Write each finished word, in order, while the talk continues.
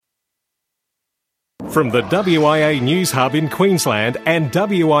From the WIA News Hub in Queensland and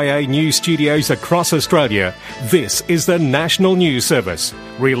WIA News Studios across Australia, this is the National News Service,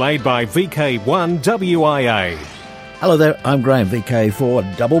 relayed by VK1 WIA. Hello there, I'm Graham,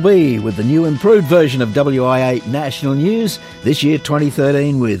 VK4BB, with the new improved version of WIA National News, this year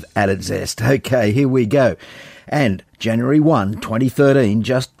 2013 with added zest. Okay, here we go. And January 1, 2013,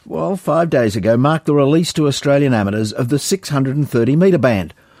 just, 5 days ago, marked the release to Australian amateurs of the 630 metre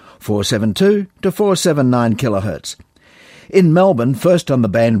band, 472 to 479 kilohertz. In Melbourne, first on the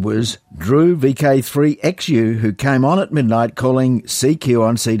band was Drew VK3XU, who came on at midnight calling CQ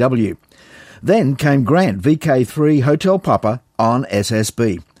on CW. Then came Grant VK3 Hotel Papa on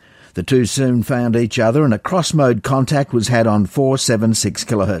SSB. The two soon found each other and a cross-mode contact was had on 476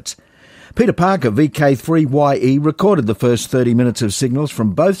 kilohertz. Peter Parker VK3YE recorded the first 30 minutes of signals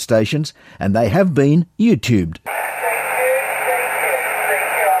from both stations and they have been YouTubed.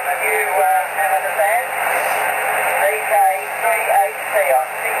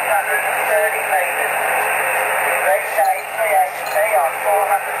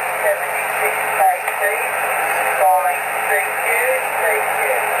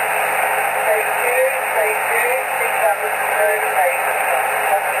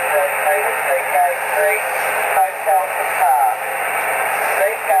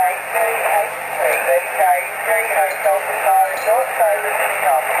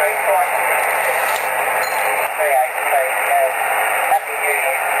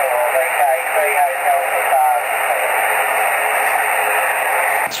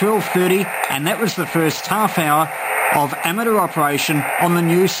 .12:30, and that was the first half hour of amateur operation on the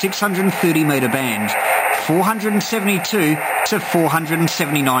new 630 metre band, 472 to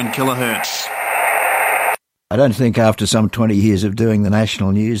 479 kilohertz. I don't think after some 20 years of doing the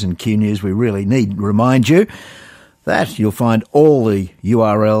national news and Q News we really need to remind you that you'll find all the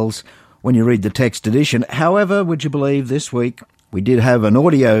URLs when you read the text edition. However, would you believe this week we did have an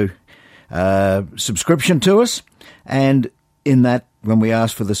audio subscription to us, and in that, when we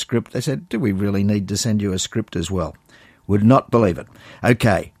asked for the script, they said, do we really need to send you a script as well? Would not believe it.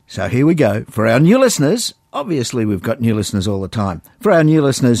 Okay, so here we go. For our new listeners, obviously we've got new listeners all the time. For our new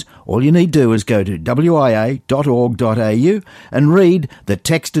listeners, all you need to do is go to wia.org.au and read the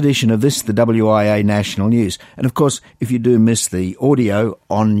text edition of this, the WIA National News. And of course, if you do miss the audio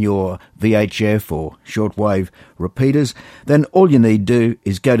on your VHF or shortwave repeaters, then all you need to do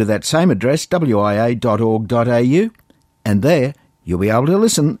is go to that same address, wia.org.au, and there you'll be able to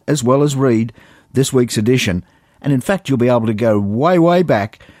listen as well as read this week's edition. And in fact, you'll be able to go way, way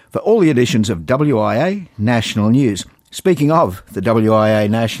back for all the editions of WIA National News. Speaking of the WIA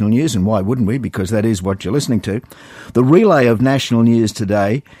National News, and why wouldn't we, because that is what you're listening to, the relay of national news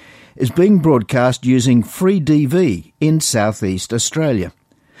today is being broadcast using FreeDV in southeast Australia.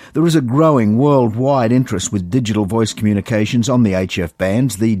 There is a growing worldwide interest with digital voice communications on the HF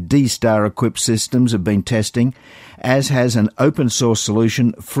bands. The D-Star-equipped systems have been testing, as has an open-source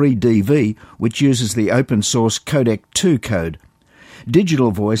solution, FreeDV, which uses the open-source Codec 2 code.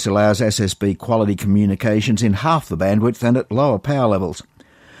 Digital voice allows SSB quality communications in half the bandwidth and at lower power levels.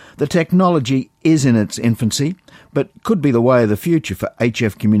 The technology is in its infancy, but could be the way of the future for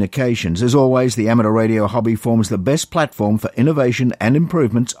HF communications. As always, the amateur radio hobby forms the best platform for innovation and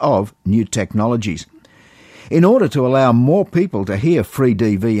improvements of new technologies. In order to allow more people to hear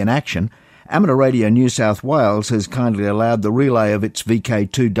FreeDV in action, Amateur Radio New South Wales has kindly allowed the relay of its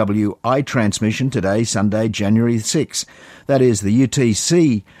VK2WI transmission today, Sunday, January 6. That is the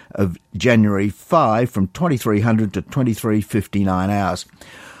UTC of January 5 from 2300 to 23:59 hours.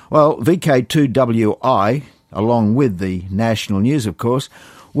 Well, VK2WI, along with the national news, of course,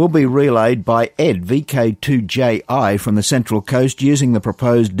 will be relayed by Ed VK2JI from the Central Coast using the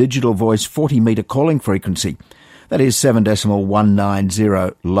proposed digital voice 40-metre calling frequency. That is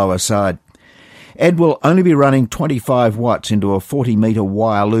 7.190 lower side. Ed will only be running 25 watts into a 40-metre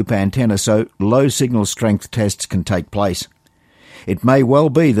wire loop antenna, so low signal strength tests can take place. It may well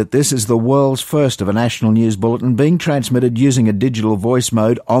be that this is the world's first of a national news bulletin being transmitted using a digital voice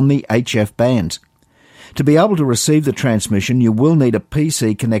mode on the HF bands. To be able to receive the transmission, you will need a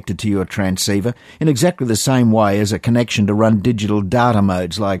PC connected to your transceiver in exactly the same way as a connection to run digital data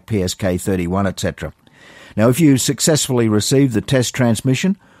modes like PSK31, etc. Now, if you successfully receive the test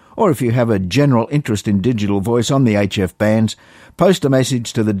transmission, or if you have a general interest in digital voice on the HF bands, post a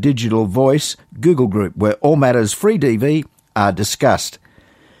message to the Digital Voice Google group where all matters FreeDV are discussed.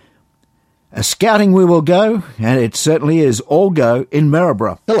 A scouting we will go, and it certainly is all go in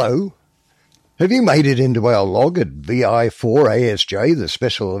Maryborough. Hello. Have you made it into our log at VI4ASJ, the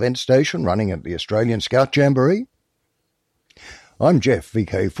special event station running at the Australian Scout Jamboree? I'm Jeff,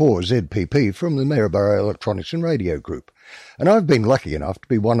 VK4ZPP from the Maryborough Electronics and Radio Group, and I've been lucky enough to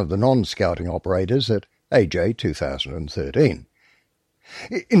be one of the non-scouting operators at AJ 2013.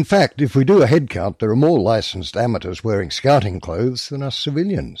 In fact, if we do a head count, there are more licensed amateurs wearing scouting clothes than us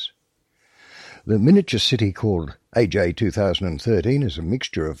civilians. The miniature city called AJ 2013 is a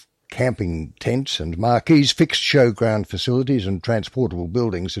mixture of camping tents and marquees, fixed showground facilities and transportable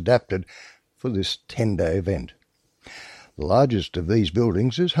buildings adapted for this 10-day event. The largest of these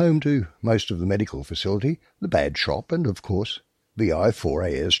buildings is home to most of the medical facility, the badge shop and, of course,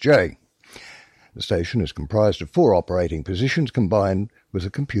 VI4ASJ. The station is comprised of 4 operating positions combined with a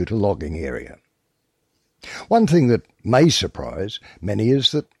computer logging area. One thing that may surprise many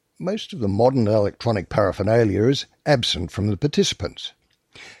is that most of the modern electronic paraphernalia is absent from the participants.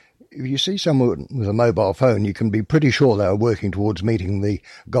 If you see someone with a mobile phone, you can be pretty sure they are working towards meeting the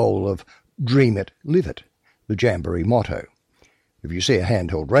goal of Dream It, Live It, the Jamboree motto. If you see a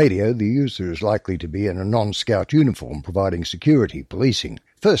handheld radio, the user is likely to be in a non-scout uniform providing security, policing,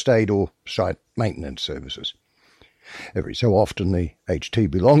 first aid or site maintenance services. Every so often the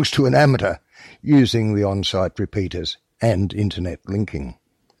HT belongs to an amateur using the on-site repeaters and internet linking.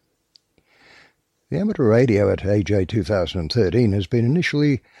 The amateur radio at AJ 2013 has been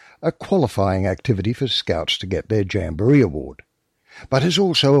initially a qualifying activity for scouts to get their Jamboree Award, but is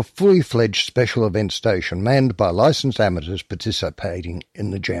also a fully fledged special event station manned by licensed amateurs participating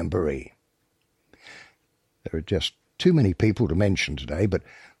in the Jamboree. There are just too many people to mention today, but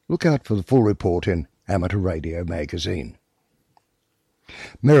look out for the full report in Amateur Radio magazine.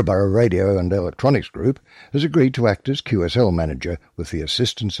 Maryborough Radio and Electronics Group has agreed to act as QSL manager with the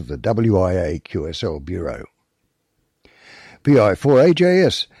assistance of the WIA QSL Bureau.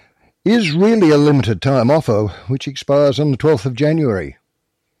 VI4AJS is really a limited time offer which expires on the 12th of January.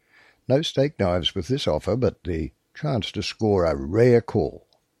 No steak knives with this offer, but the chance to score a rare call.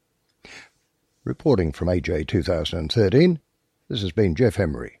 Reporting from AJ 2013, this has been Jeff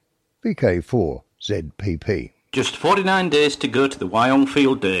Emery, VK4ZPP. Just 49 days to go to the Wyong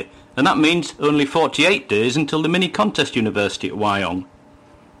Field Day, and that means only 48 days until the mini-contest university at Wyong.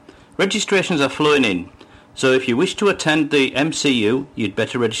 Registrations are flowing in, so if you wish to attend the MCU, you'd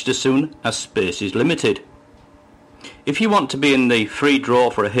better register soon, as space is limited. If you want to be in the free draw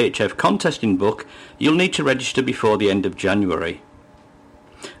for a HF contesting book, you'll need to register before the end of January.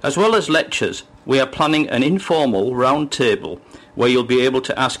 As well as lectures, we are planning an informal round table where you'll be able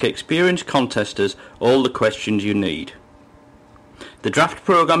to ask experienced contesters all the questions you need. The draft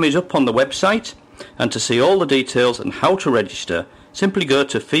programme is up on the website, and to see all the details and how to register, simply go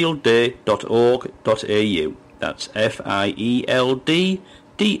to fieldday.org.au. That's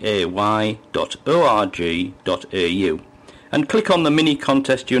fieldday.org.au, and click on the Mini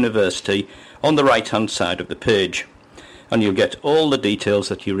Contest University on the right-hand side of the page, and you'll get all the details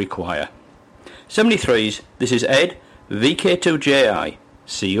that you require. 73s, this is Ed, VK2JI.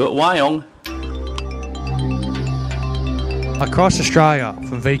 See you at Wyong. Across Australia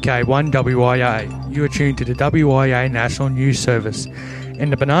from VK1WIA, you are tuned to the WIA National News Service. In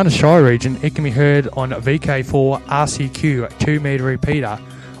the Banana Shire region, it can be heard on VK4 RCQ 2-metre repeater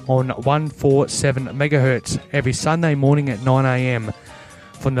on 147 MHz every Sunday morning at 9 a.m.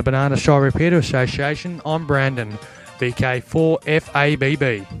 From the Banana Shire Repeater Association, I'm Brandon,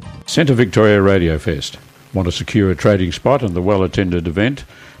 VK4FABB. Centre Victoria Radio Fest. Want to secure a trading spot in the well-attended event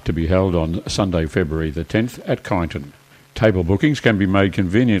to be held on Sunday, February the 10th at Kyneton. Table bookings can be made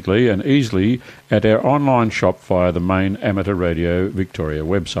conveniently and easily at our online shop via the main Amateur Radio Victoria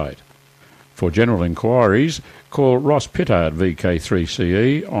website. For general inquiries, call Ross Pittard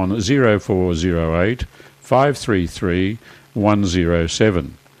VK3CE on 0408 533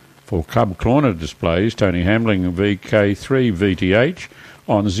 107. For Club Corner displays, Tony Hamling VK3VTH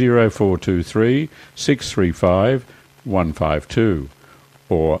on 0423 635 152.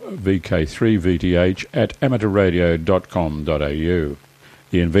 or VK3VTH at amateurradio.com.au.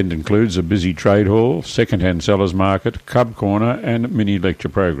 The event includes a busy trade hall, second-hand sellers market, Cub Corner and mini-lecture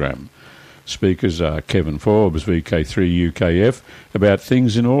program. Speakers are Kevin Forbes, VK3UKF, about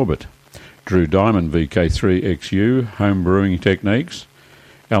things in orbit, Drew Diamond, VK3XU, home brewing techniques,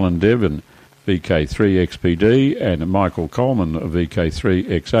 Alan Devon, VK3XPD, and Michael Coleman,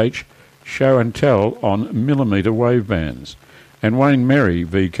 VK3XH, show and tell on millimetre wave bands, and Wayne Merry,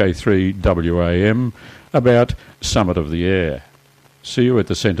 VK3WAM, about Summit of the Air. See you at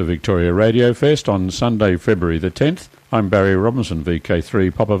the Centre Victoria Radio Fest on Sunday, February the 10th. I'm Barry Robinson,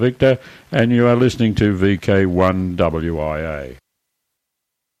 VK3 Papa Victor, and you are listening to VK1WIA.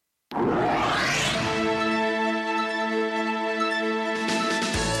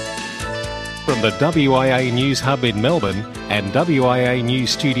 From the WIA News Hub in Melbourne and WIA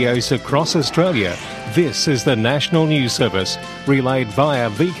News Studios across Australia, this is the National News Service, relayed via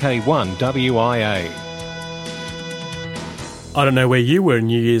VK1 WIA. I don't know where you were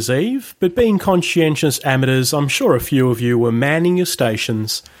New Year's Eve, but being conscientious amateurs, I'm sure a few of you were manning your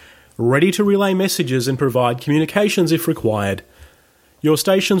stations, ready to relay messages and provide communications if required. Your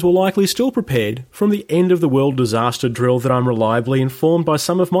stations were likely still prepared from the end of the world disaster drill that I'm reliably informed by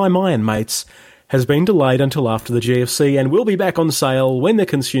some of my Mayan mates has been delayed until after the GFC and will be back on sale when the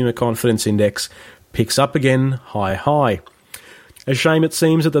Consumer Confidence Index picks up again high. A shame it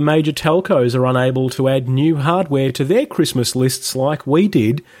seems that the major telcos are unable to add new hardware to their Christmas lists like we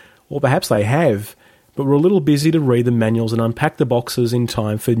did, or perhaps they have, but were a little busy to read the manuals and unpack the boxes in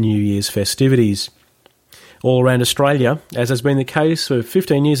time for New Year's festivities. All around Australia, as has been the case for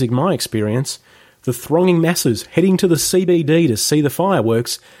 15 years in my experience, the thronging masses heading to the CBD to see the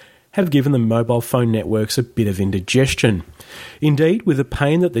fireworks have given the mobile phone networks a bit of indigestion. Indeed, with the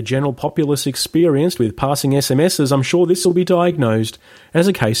pain that the general populace experienced with passing SMSs, I'm sure this will be diagnosed as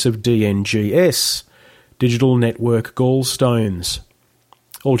a case of DNGS, Digital Network Gallstones.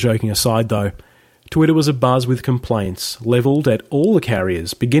 All joking aside though, Twitter was abuzz with complaints levelled at all the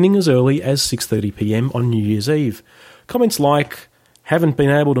carriers, beginning as early as 6:30pm on New Year's Eve. Comments like, haven't been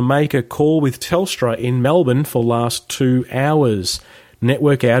able to make a call with Telstra in Melbourne for last 2 hours.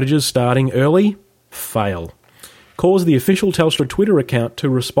 Network outages starting early? Fail. Caused the official Telstra Twitter account to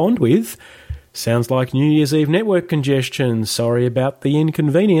respond with, sounds like New Year's Eve network congestion, sorry about the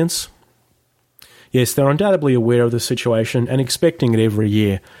inconvenience. Yes, they're undoubtedly aware of the situation and expecting it every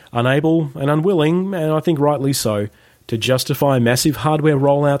year, unable and unwilling, and I think rightly so, to justify massive hardware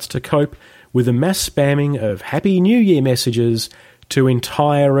rollouts to cope with the mass spamming of Happy New Year messages to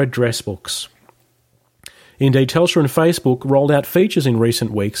entire address books. Indeed, Telstra and Facebook rolled out features in recent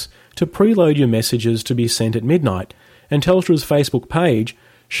weeks to preload your messages to be sent at midnight, and Telstra's Facebook page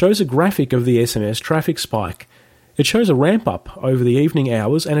shows a graphic of the SMS traffic spike. It shows a ramp-up over the evening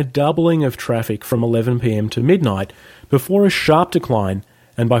hours and a doubling of traffic from 11pm to midnight before a sharp decline,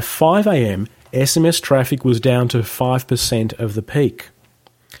 and by 5am, SMS traffic was down to 5% of the peak.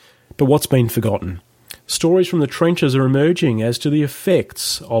 But what's been forgotten? Stories from the trenches are emerging as to the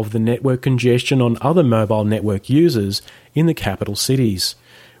effects of the network congestion on other mobile network users in the capital cities.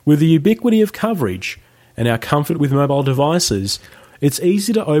 With the ubiquity of coverage and our comfort with mobile devices, it's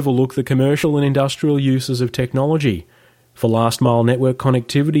easy to overlook the commercial and industrial uses of technology. For last-mile network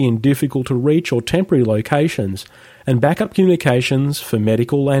connectivity in difficult-to-reach or temporary locations, and backup communications for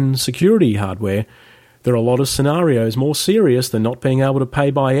medical and security hardware, there are a lot of scenarios more serious than not being able to pay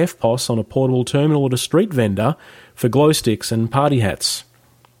by EFTPOS on a portable terminal at a street vendor for glow sticks and party hats.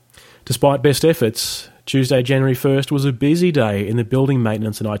 Despite best efforts, Tuesday, January 1st was a busy day in the building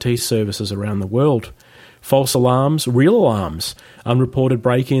maintenance and IT services around the world. False alarms, real alarms, unreported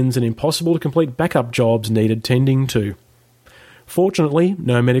break-ins and impossible to complete backup jobs needed tending to. Fortunately,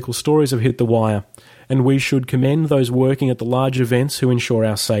 no medical stories have hit the wire, and we should commend those working at the large events who ensure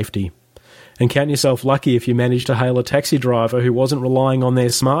our safety. And count yourself lucky if you manage to hail a taxi driver who wasn't relying on their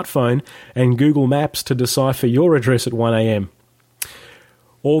smartphone and Google Maps to decipher your address at 1am.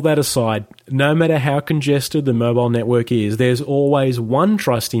 All that aside, no matter how congested the mobile network is, there's always one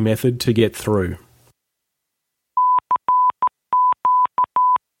trusty method to get through.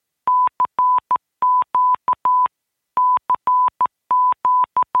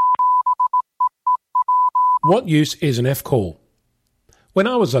 What use is an F-call? When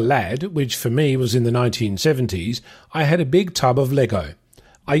I was a lad, which for me was in the 1970s, I had a big tub of Lego.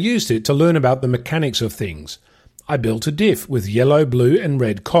 I used it to learn about the mechanics of things. I built a diff with yellow, blue and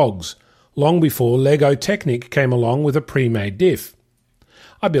red cogs, long before Lego Technic came along with a pre-made diff.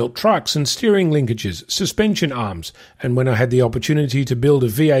 I built trucks and steering linkages, suspension arms, and when I had the opportunity to build a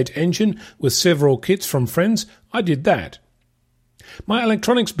V8 engine with several kits from friends, I did that. My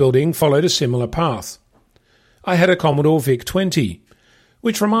electronics building followed a similar path. I had a Commodore VIC-20.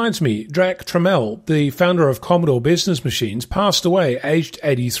 Which reminds me, Drac Trammell, the founder of Commodore Business Machines, passed away aged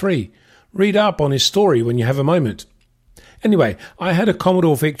 83. Read up on his story when you have a moment. Anyway, I had a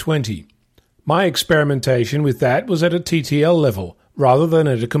Commodore VIC-20. My experimentation with that was at a TTL level, rather than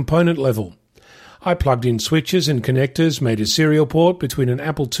at a component level. I plugged in switches and connectors, made a serial port between an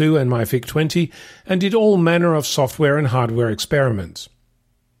Apple II and my VIC-20, and did all manner of software and hardware experiments.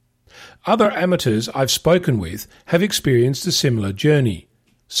 Other amateurs I've spoken with have experienced a similar journey.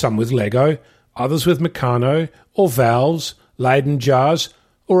 Some with Lego, others with Meccano, or valves, Leyden jars,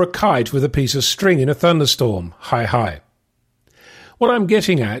 or a kite with a piece of string in a thunderstorm. Hi. What I'm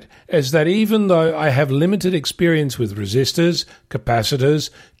getting at is that even though I have limited experience with resistors,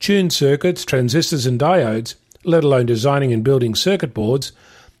 capacitors, tuned circuits, transistors and diodes, let alone designing and building circuit boards,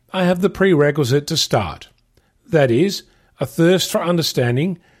 I have the prerequisite to start. That is, a thirst for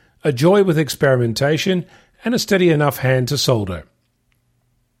understanding, a joy with experimentation, and a steady enough hand to solder.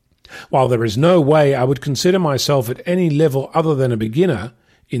 While there is no way I would consider myself at any level other than a beginner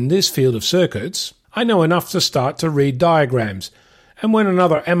in this field of circuits, I know enough to start to read diagrams, and when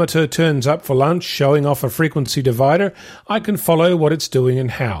another amateur turns up for lunch showing off a frequency divider, I can follow what it's doing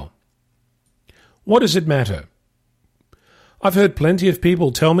and how. What does it matter? I've heard plenty of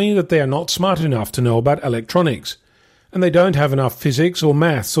people tell me that they are not smart enough to know about electronics, and they don't have enough physics or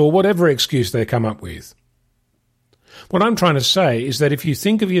maths or whatever excuse they come up with. What I'm trying to say is that if you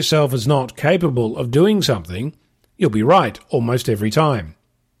think of yourself as not capable of doing something, you'll be right almost every time.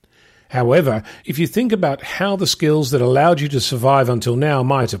 However, if you think about how the skills that allowed you to survive until now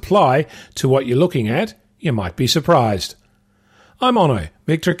might apply to what you're looking at, you might be surprised. I'm Onno,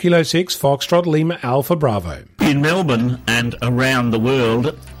 Victor Kilo 6, Foxtrot Lima Alpha Bravo. In Melbourne and around the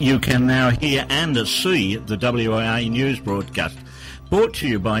world, you can now hear and see the WIA news broadcast, brought to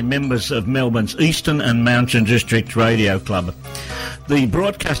you by members of Melbourne's Eastern and Mountain District Radio Club. The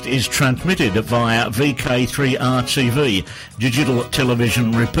broadcast is transmitted via VK3RTV, digital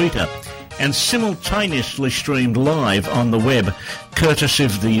television repeater, and simultaneously streamed live on the web, courtesy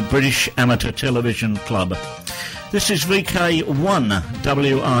of the British Amateur Television Club. This is VK1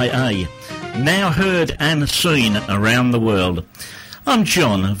 WIA, now heard and seen around the world. I'm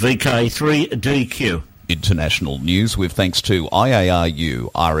John, VK3DQ. International news with thanks to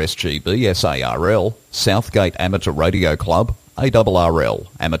IARU, RSGB, SARL, Southgate Amateur Radio Club, ARRL,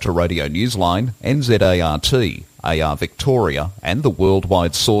 Amateur Radio Newsline, NZART, AR Victoria, and the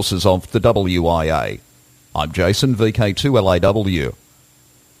worldwide sources of the WIA. I'm Jason, VK2LAW.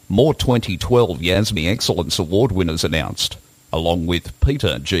 More 2012 YASME Excellence Award winners announced, along with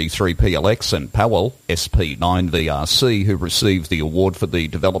Peter G3PLX and Powell SP9VRC, who received the award for the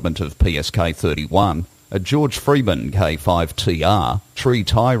development of PSK31, George Freeman K5TR, Tree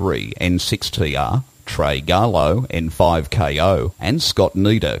Tyree N6TR, Trey Garlow N5KO, and Scott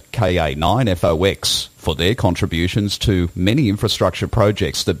Nieder KA9FOX for their contributions to many infrastructure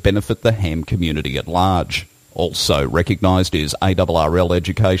projects that benefit the ham community at large. Also recognised is ARRL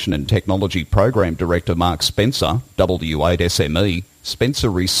Education and Technology Program Director Mark Spencer, W8SME. Spencer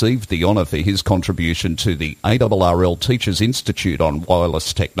received the honour for his contribution to the ARRL Teachers Institute on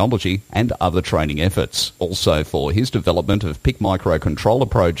Wireless Technology and other training efforts. Also for his development of PIC microcontroller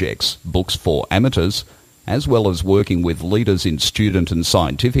projects, books for amateurs, as well as working with leaders in student and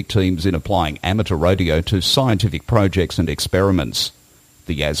scientific teams in applying amateur radio to scientific projects and experiments.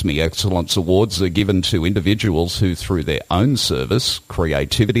 The YASME Excellence Awards are given to individuals who, through their own service,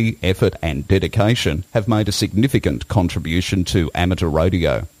 creativity, effort and dedication, have made a significant contribution to amateur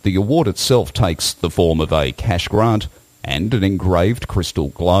radio. The award itself takes the form of a cash grant and an engraved crystal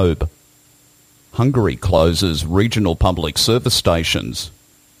globe. Hungary closes regional public service stations.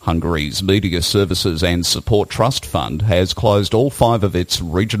 Hungary's Media Services and Support Trust Fund has closed all 5 of its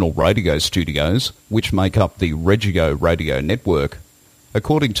regional radio studios, which make up the Regio radio network.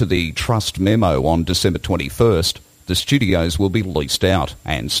 According to the Trust memo on December 21st, the studios will be leased out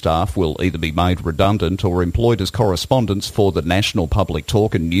and staff will either be made redundant or employed as correspondents for the National Public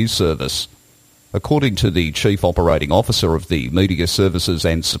Talk and News Service. According to the Chief Operating Officer of the Media Services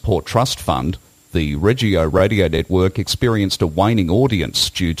and Support Trust Fund, the Regio radio network experienced a waning audience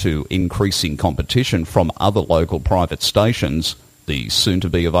due to increasing competition from other local private stations. The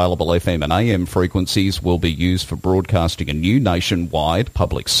soon-to-be-available FM and AM frequencies will be used for broadcasting a new nationwide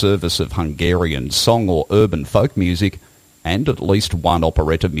public service of Hungarian song or urban folk music and at least one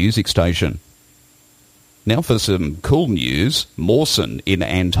operetta music station. Now for some cool news, Mawson in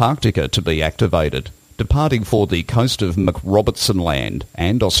Antarctica to be activated. Departing for the coast of McRobertson Land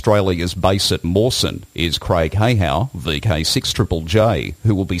and Australia's base at Mawson is Craig Hayhow, VK6JJJ,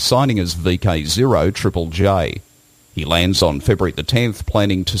 who will be signing as VK0JJJ. He lands on February the 10th,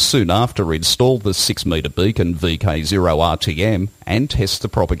 planning to soon after install the 6-metre beacon VK0RTM and test the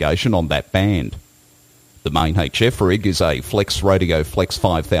propagation on that band. The main HF rig is a Flex Radio Flex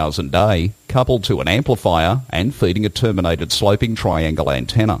 5000A, coupled to an amplifier and feeding a terminated sloping triangle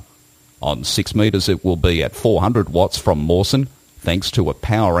antenna. On 6 metres it will be at 400 watts from Mawson, thanks to a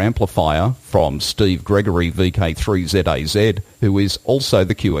power amplifier from Steve Gregory VK3ZAZ, who is also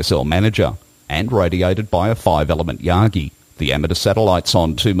the QSL manager, and radiated by a 5-element Yagi. The amateur satellites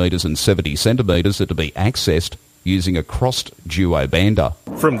on 2 metres and 70 centimetres are to be accessed using a crossed duo-bander.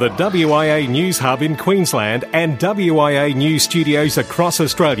 From the WIA News Hub in Queensland and WIA News Studios across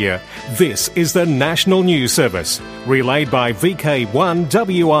Australia, this is the National News Service, relayed by VK1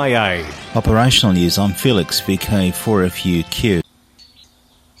 WIA. Operational news, I'm Felix, VK4FUQ.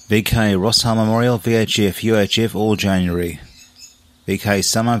 VK Rossall Memorial, VHF, UHF, all January. VK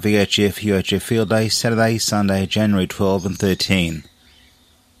Summer, VHF, UHF Field Day, Saturday, Sunday, January 12 and 13.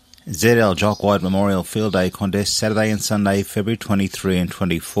 ZL Jock White Memorial Field Day Contest, Saturday and Sunday, February 23 and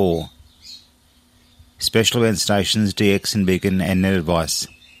 24. Special event stations, DX and Beacon and Net Advice.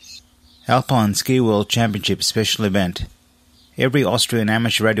 Alpine Ski World Championship Special Event. Every Austrian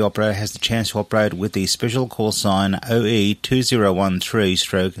amateur radio operator has the chance to operate with the special call sign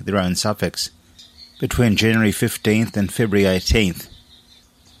OE2013 / their own suffix between January 15th and February 18th.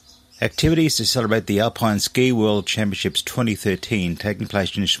 Activities to celebrate the Alpine Ski World Championships 2013 taking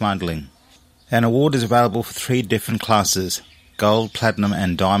place in Schmadling. An award is available for 3 different classes, Gold, Platinum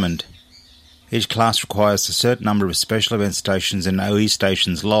and Diamond. Each class requires a certain number of special event stations and OE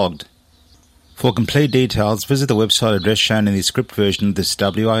stations logged. For complete details, visit the website address shown in the script version of this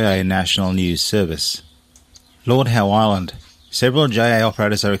WIA National News Service. Lord Howe Island. Several JA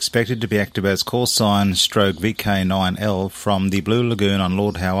operators are expected to be active as call sign / VK9L from the Blue Lagoon on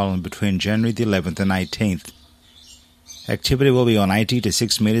Lord Howe Island between January the 11th and 18th. Activity will be on 80 to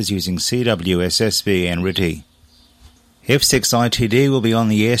 6 metres using CW, SSB and RTTY. F6 ITD will be on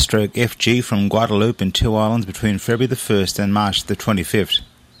the airstroke FG from Guadeloupe and 2 Islands between February the 1st and March the 25th.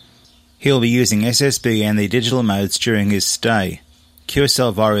 He will be using SSB and the digital modes during his stay.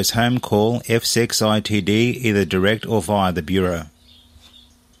 QSL via his home call, F6 ITD, either direct or via the Bureau.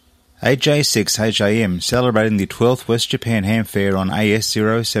 AJ6 HAM, celebrating the 12th West Japan Ham Fair on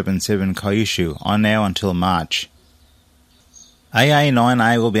AS077 Kyushu, on now until March.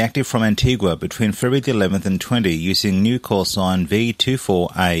 AA9A will be active from Antigua between February the 11th and 20 using new call sign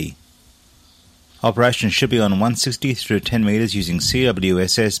V24A. Operation should be on 160 through 10 metres using CW,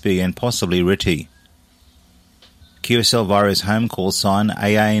 SSB and possibly RTTY. QSL via his home call sign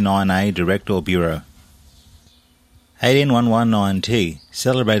AA9A Direct or Bureau. 18119T,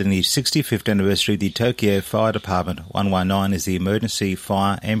 celebrating the 65th anniversary of the Tokyo Fire Department. 119 is the emergency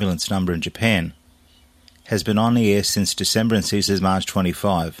fire ambulance number in Japan. Has been on the air since December and ceases March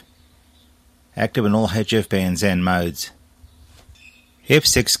 25. Active in all HF bands and modes.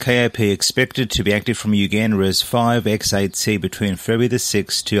 F6 KOP expected to be active from Uganda as 5X8C between February the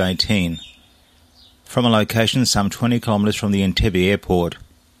 6th to 18. From a location some 20 kilometres from the Entebbe airport.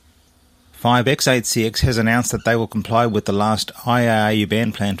 5X8CX has announced that they will comply with the last IARU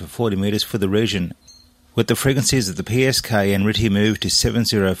band plan for 40 metres for the region, with the frequencies of the PSK and RTTY moved to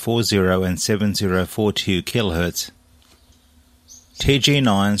 7040 and 7042 kHz.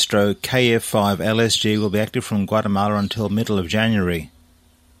 TG9/KF5 LSG will be active from Guatemala until middle of January.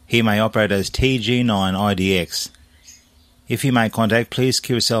 He may operate as TG9IDX. If you make contact, please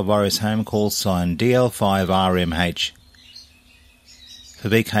QSL via his home call sign DL5RMH. For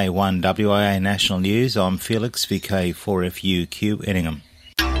VK1 WIA National News, I'm Felix, VK4FUQ Enningham.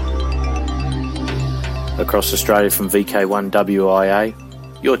 Across Australia from VK1 WIA,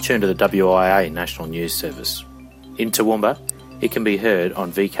 you're tuned to the WIA National News Service. In Toowoomba, it can be heard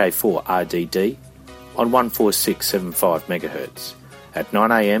on VK4 RDD on 14675 MHz at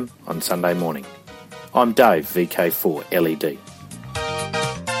 9 a.m. on Sunday morning. I'm Dave, VK4 LED.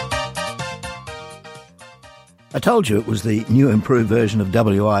 I told you it was the new improved version of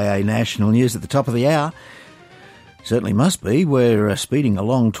WIA National News at the top of the hour. Certainly must be. We're speeding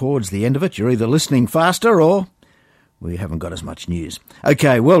along towards the end of it. You're either listening faster or we haven't got as much news.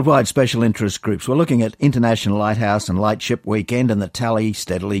 OK, worldwide special interest groups. We're looking at International Lighthouse and Lightship Weekend, and the tally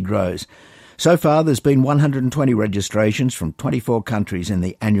steadily grows. So far, there's been 120 registrations from 24 countries in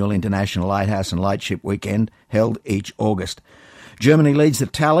the annual International Lighthouse and Lightship Weekend held each August. Germany leads the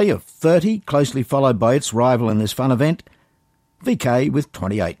tally of 30, closely followed by its rival in this fun event, VK, with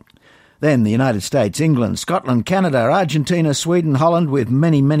 28. Then the United States, England, Scotland, Canada, Argentina, Sweden, Holland, with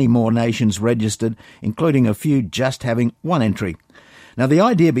many, many more nations registered, including a few just having one entry. Now, the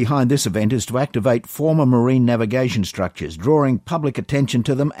idea behind this event is to activate former marine navigation structures, drawing public attention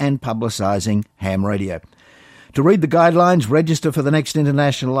to them and publicising ham radio. To read the guidelines, register for the next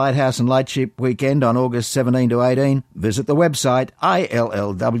International Lighthouse and Lightship Weekend on August 17 to 18, visit the website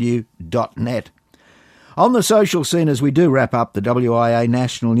illw.net. On the social scene as we do wrap up the WIA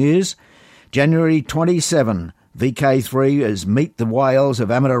National News, January 27, VK3 is Meet the YLs of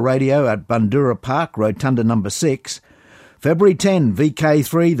Amateur Radio at Bundoora Park, Rotunda number 6. February 10,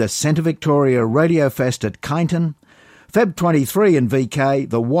 VK3, the Centre Victoria Radio Fest at Kyneton. Feb 23 in VK,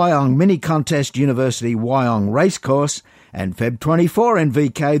 the Wyong Mini Contest University Wyong Racecourse, and Feb 24 in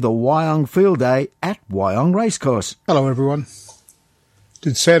VK, the Wyong Field Day at Wyong Racecourse. Hello everyone.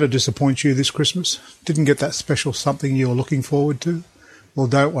 Did Santa disappoint you this Christmas? Didn't get that special something you were looking forward to? Well,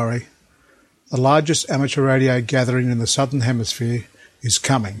 don't worry. The largest amateur radio gathering in the Southern Hemisphere is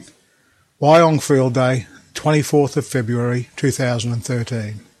coming. Wyong Field Day, 24th of February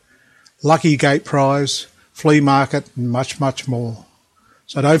 2013. Lucky gate prize, flea market and much, much more.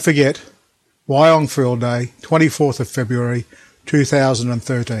 So don't forget, Wyong Field Day, 24th of February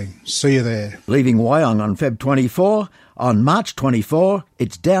 2013. See you there. Leaving Wyong on Feb 24, on March 24,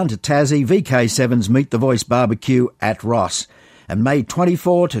 it's down to Tassie, VK7's Meet the Voice Barbecue at Ross. And May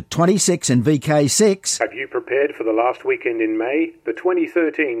 24 to 26 in VK6. Have you prepared for the last weekend in May, the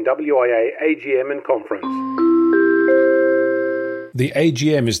 2013 WIA AGM and Conference? The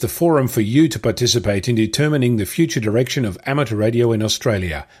AGM is the forum for you to participate in determining the future direction of amateur radio in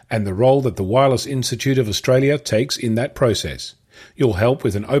Australia and the role that the Wireless Institute of Australia takes in that process. You'll help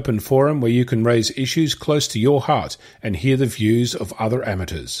with an open forum where you can raise issues close to your heart and hear the views of other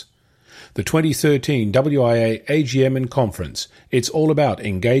amateurs. The 2013 WIA AGM and Conference. It's all about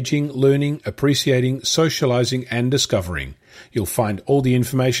engaging, learning, appreciating, socialising and discovering. You'll find all the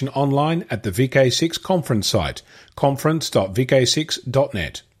information online at the VK6 conference site,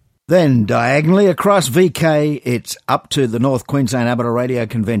 conference.vk6.net. Then, diagonally across VK, it's up to the North Queensland Amateur Radio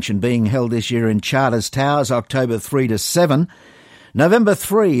Convention being held this year in Charters Towers, October 3 to 7. November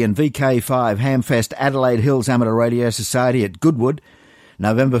 3 in VK5, Hamfest Adelaide Hills Amateur Radio Society at Goodwood.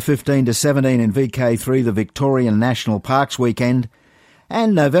 November 15 to 17 in VK3, the Victorian National Parks Weekend.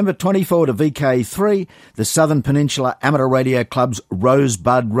 And November 24 to VK3, the Southern Peninsula Amateur Radio Club's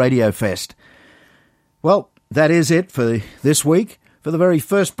Rosebud Radio Fest. Well, that is it for this week, for the very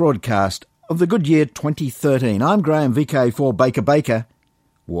first broadcast of the good year 2013. I'm Graham, VK4 Baker.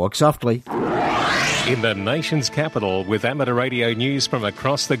 Walk softly. In the nation's capital, with amateur radio news from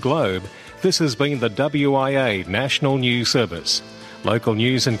across the globe, this has been the WIA National News Service. Local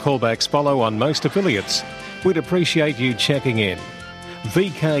news and callbacks follow on most affiliates. We'd appreciate you checking in.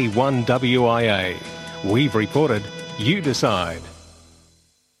 VK1WIA. We've reported, you decide.